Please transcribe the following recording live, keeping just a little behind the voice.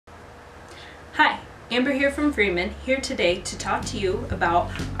Amber here from Freeman, here today to talk to you about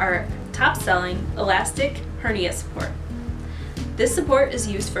our top-selling elastic hernia support. This support is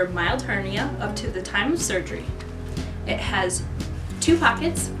used for mild hernia up to the time of surgery. It has 2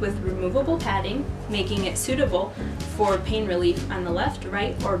 pockets with removable padding, making it suitable for pain relief on the left,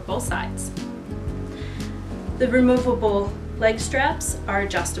 right, or both sides. The removable leg straps are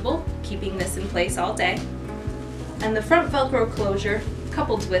adjustable, keeping this in place all day. And the front Velcro closure,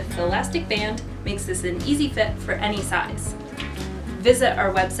 coupled with the elastic band, makes this an easy fit for any size. Visit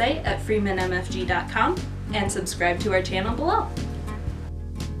our website at freemanmfg.com and subscribe to our channel below.